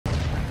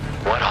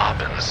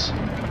comes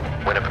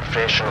when a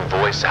professional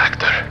voice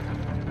actor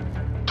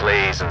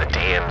plays in the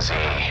DMZ.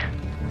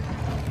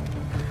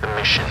 The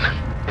mission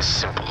is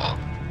simple.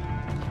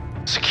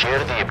 Secure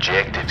the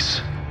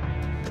objectives,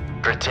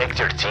 protect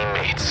your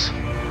teammates,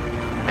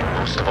 and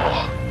most of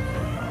all,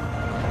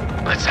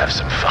 let's have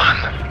some fun.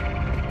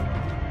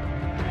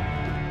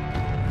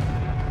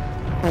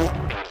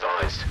 Be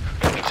advised,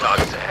 enemy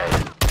targets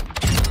ahead.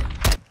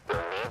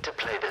 We'll need to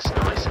play this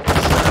noise and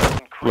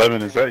sound.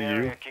 Lemon, is that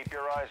you? Keep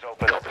your eyes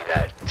open. Copy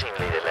that. Team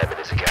leader Lemon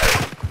is a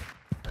carry.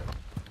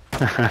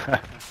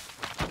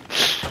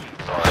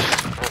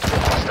 Multiple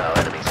hostile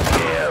enemies in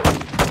the AO.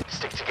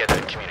 Stick together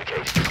and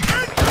communicate.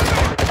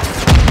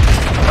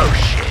 Oh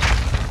shit.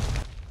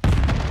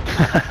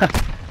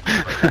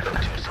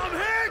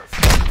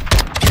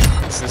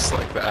 Is this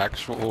like the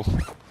actual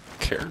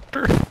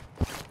character?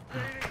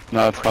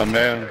 No, it's my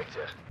man.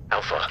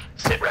 Alpha,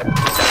 sit rep,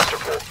 status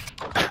report.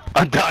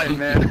 I'm dying,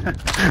 man.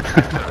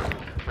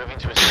 Moving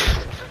to a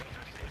state.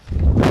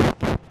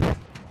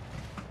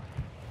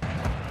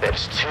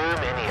 There's too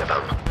many of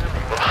them.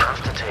 We'll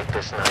have to take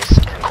this nice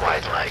and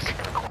quiet-like.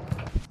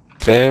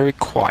 Very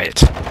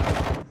quiet.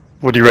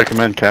 What do you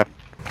recommend, Cap?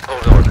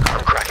 Hold on,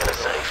 I'm cracking a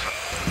safe.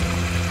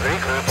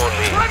 Regroup on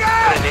me.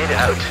 Grenade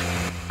out.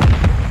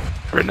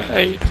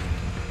 Grenade.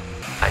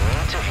 I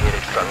need to hear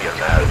it from your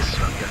mouths.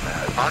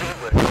 Are you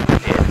working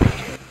with the enemy?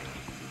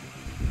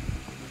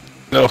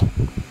 No.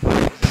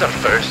 This is our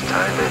first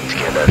time in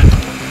together.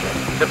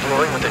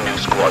 Deploying with a new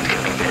squad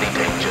can be very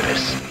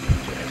dangerous.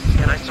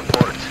 Can I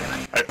support?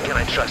 Can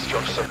I trust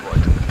your support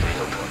in the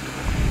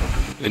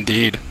field?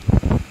 Indeed.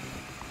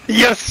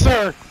 Yes,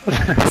 sir!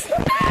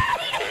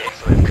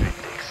 Excellent,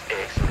 critics.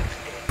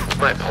 Excellent.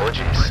 My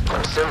apologies.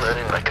 I'm still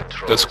learning my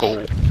controls. That's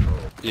cool.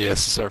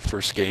 Yes, it's our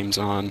first games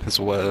on as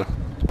well.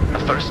 A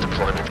first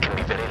deployment can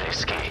be very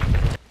risky.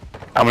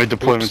 How many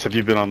deployments have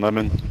you been on,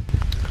 Lemon?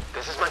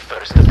 This is my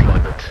first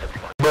deployment.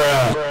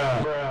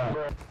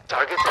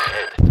 Target's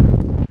ahead.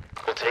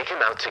 We'll take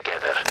him out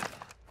together.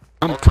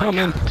 I'm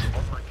coming.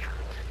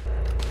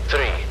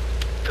 3,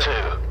 2,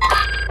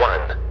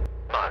 1,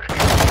 mark.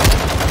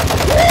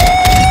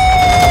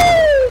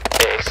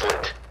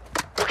 Excellent.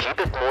 We'll keep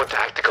it more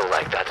tactical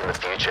like that in the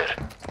future.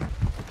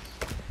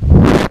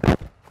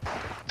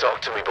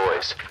 Talk to me,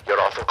 boys.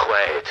 You're awful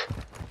quiet.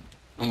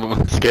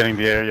 Scanning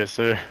the area,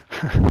 sir.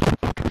 Firm.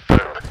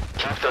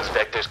 Keep those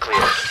vectors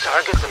clear.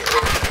 Targets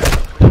approaching.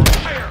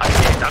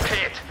 I'm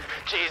hit.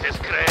 Jesus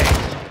Christ.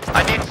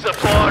 I need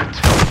support.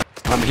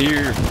 I'm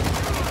here.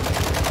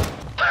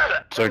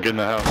 So get in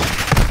the house.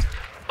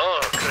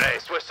 Oh,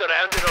 Christ. We're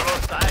surrounded on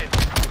all sides.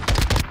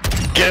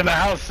 Get in the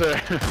house, sir!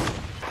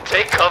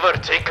 Take cover.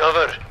 Take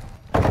cover.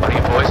 Are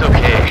you boys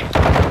okay?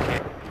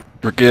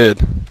 We're good.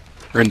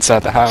 We're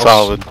inside the house.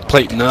 Solid.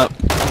 Plating up.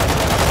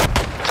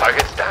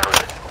 Target's down.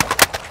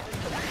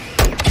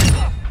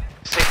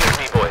 Stick with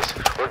me, boys.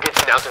 We're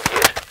getting out of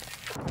here.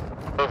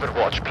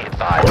 Overwatch, be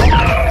advised.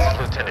 This is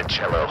Lieutenant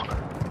Cello.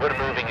 We're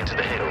moving into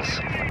the hills.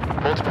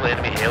 Multiple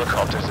enemy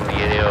helicopters in the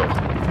AO.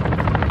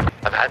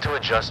 I've had to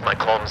adjust my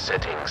comm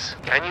settings.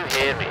 Can you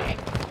hear me?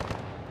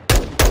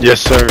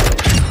 Yes, sir.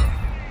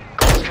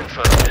 Comms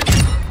confirmed.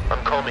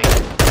 I'm coming.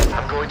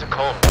 I'm going to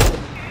comm.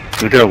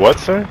 You're gonna what,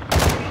 sir?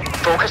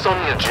 Focus on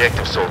the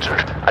objective, soldier.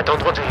 I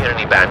don't want to hear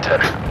any banter.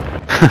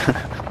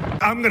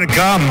 I'm gonna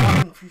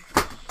come.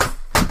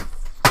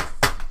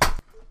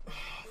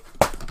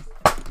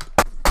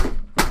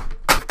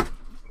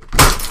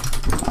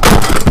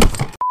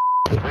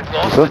 We've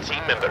lost a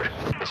team member.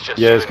 It's just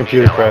Yeah, his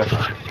computer crashed.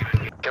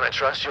 Can I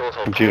trust you'll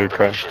hold Computer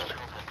coordination? crashed.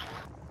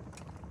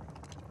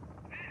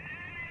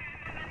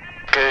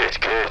 Good,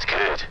 good,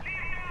 good.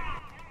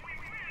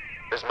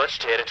 There's much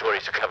territory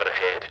to cover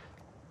ahead.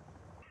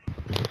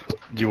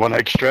 Do you want to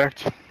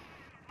extract?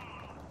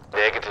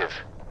 Negative.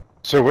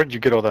 Sir, where'd you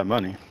get all that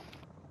money?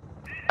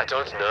 I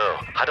don't know.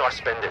 How do I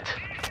spend it?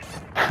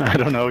 I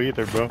don't know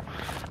either, bro.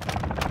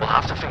 We'll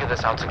have to figure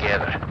this out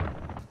together.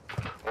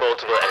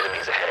 Multiple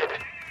enemies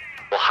ahead.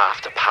 We'll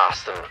have to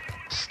pass them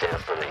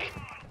stealthily.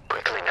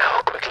 Quickly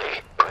now,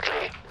 quickly,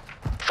 quickly.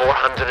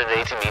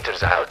 480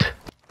 meters out.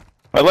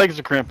 My legs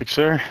are cramping,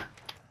 sir.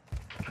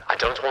 I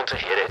don't want to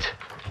hit it.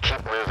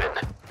 Keep moving.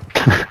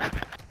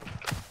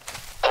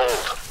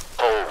 Hold,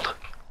 hold.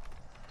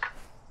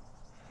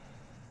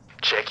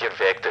 Check your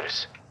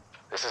vectors.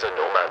 This is a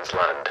no man's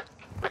land.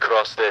 We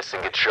cross this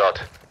and get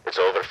shot. It's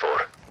over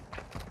for.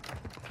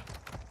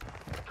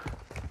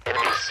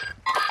 Enemies,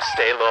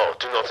 stay low.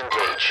 Do not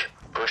engage.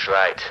 Push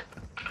right.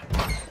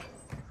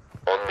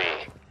 On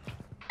me.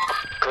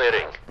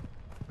 Clearing.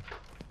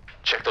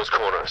 Check those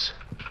corners.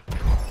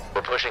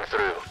 We're pushing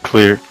through.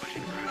 Clear.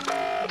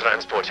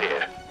 Transport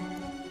here.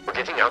 We're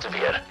getting out of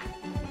here.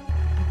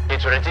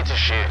 Get ready to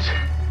shoot.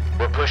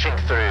 We're pushing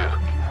through.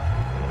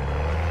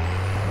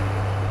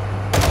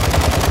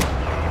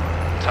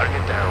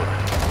 Target down.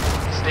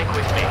 Stick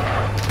with me.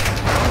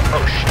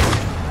 Oh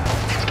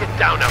shit. Let's get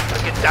down, Alpha.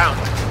 Get down.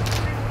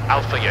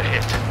 Alpha, you're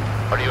hit.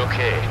 Are you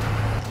okay?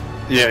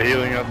 Yeah,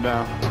 healing up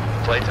now.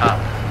 Play top.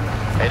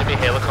 Enemy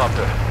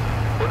helicopter.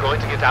 We're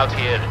going to get out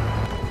here.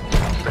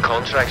 The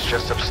contract's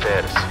just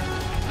upstairs.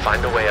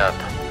 Find a way up.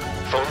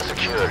 Phone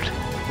secured.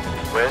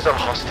 Where's our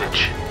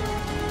hostage?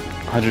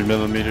 100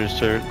 millimeters,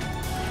 sir.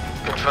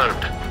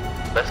 Confirmed.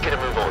 Let's get a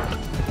move on.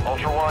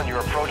 Ultra One, you're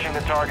approaching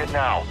the target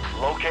now.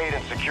 Locate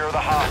and secure the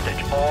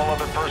hostage. All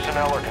other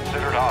personnel are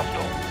considered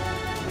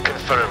hostile.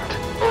 Confirmed.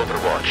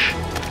 Overwatch.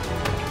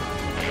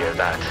 Hear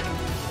that?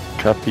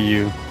 Copy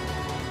you.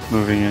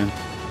 Moving in.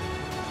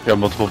 Got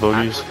multiple Act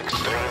bogeys. with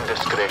extreme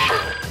discretion.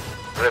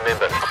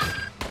 Remember,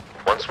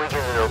 once we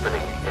get an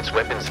opening, it's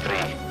weapons free.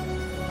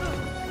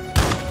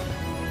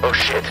 Oh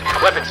shit,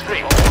 weapons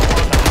free!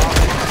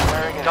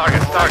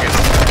 Target, target!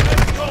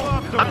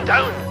 I'm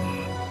down!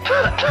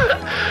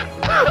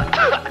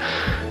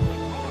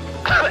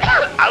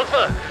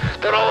 Alpha,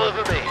 they're all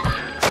over me.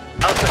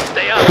 Alpha,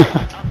 stay up.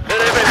 They're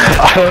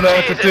everywhere. I don't know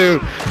what to do.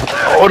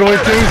 What do I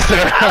do,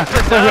 sir?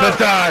 I'm gonna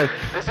die.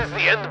 This is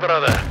the end,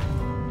 brother.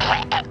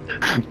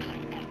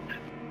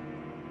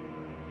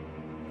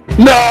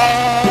 No!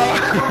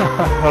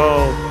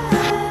 Oh.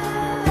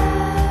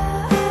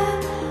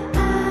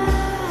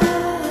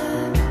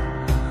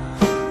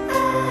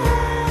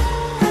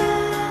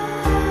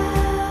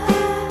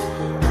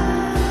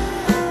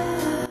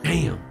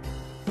 Damn.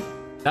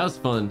 That was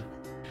fun.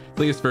 It's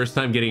like his first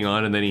time getting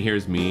on and then he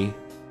hears me.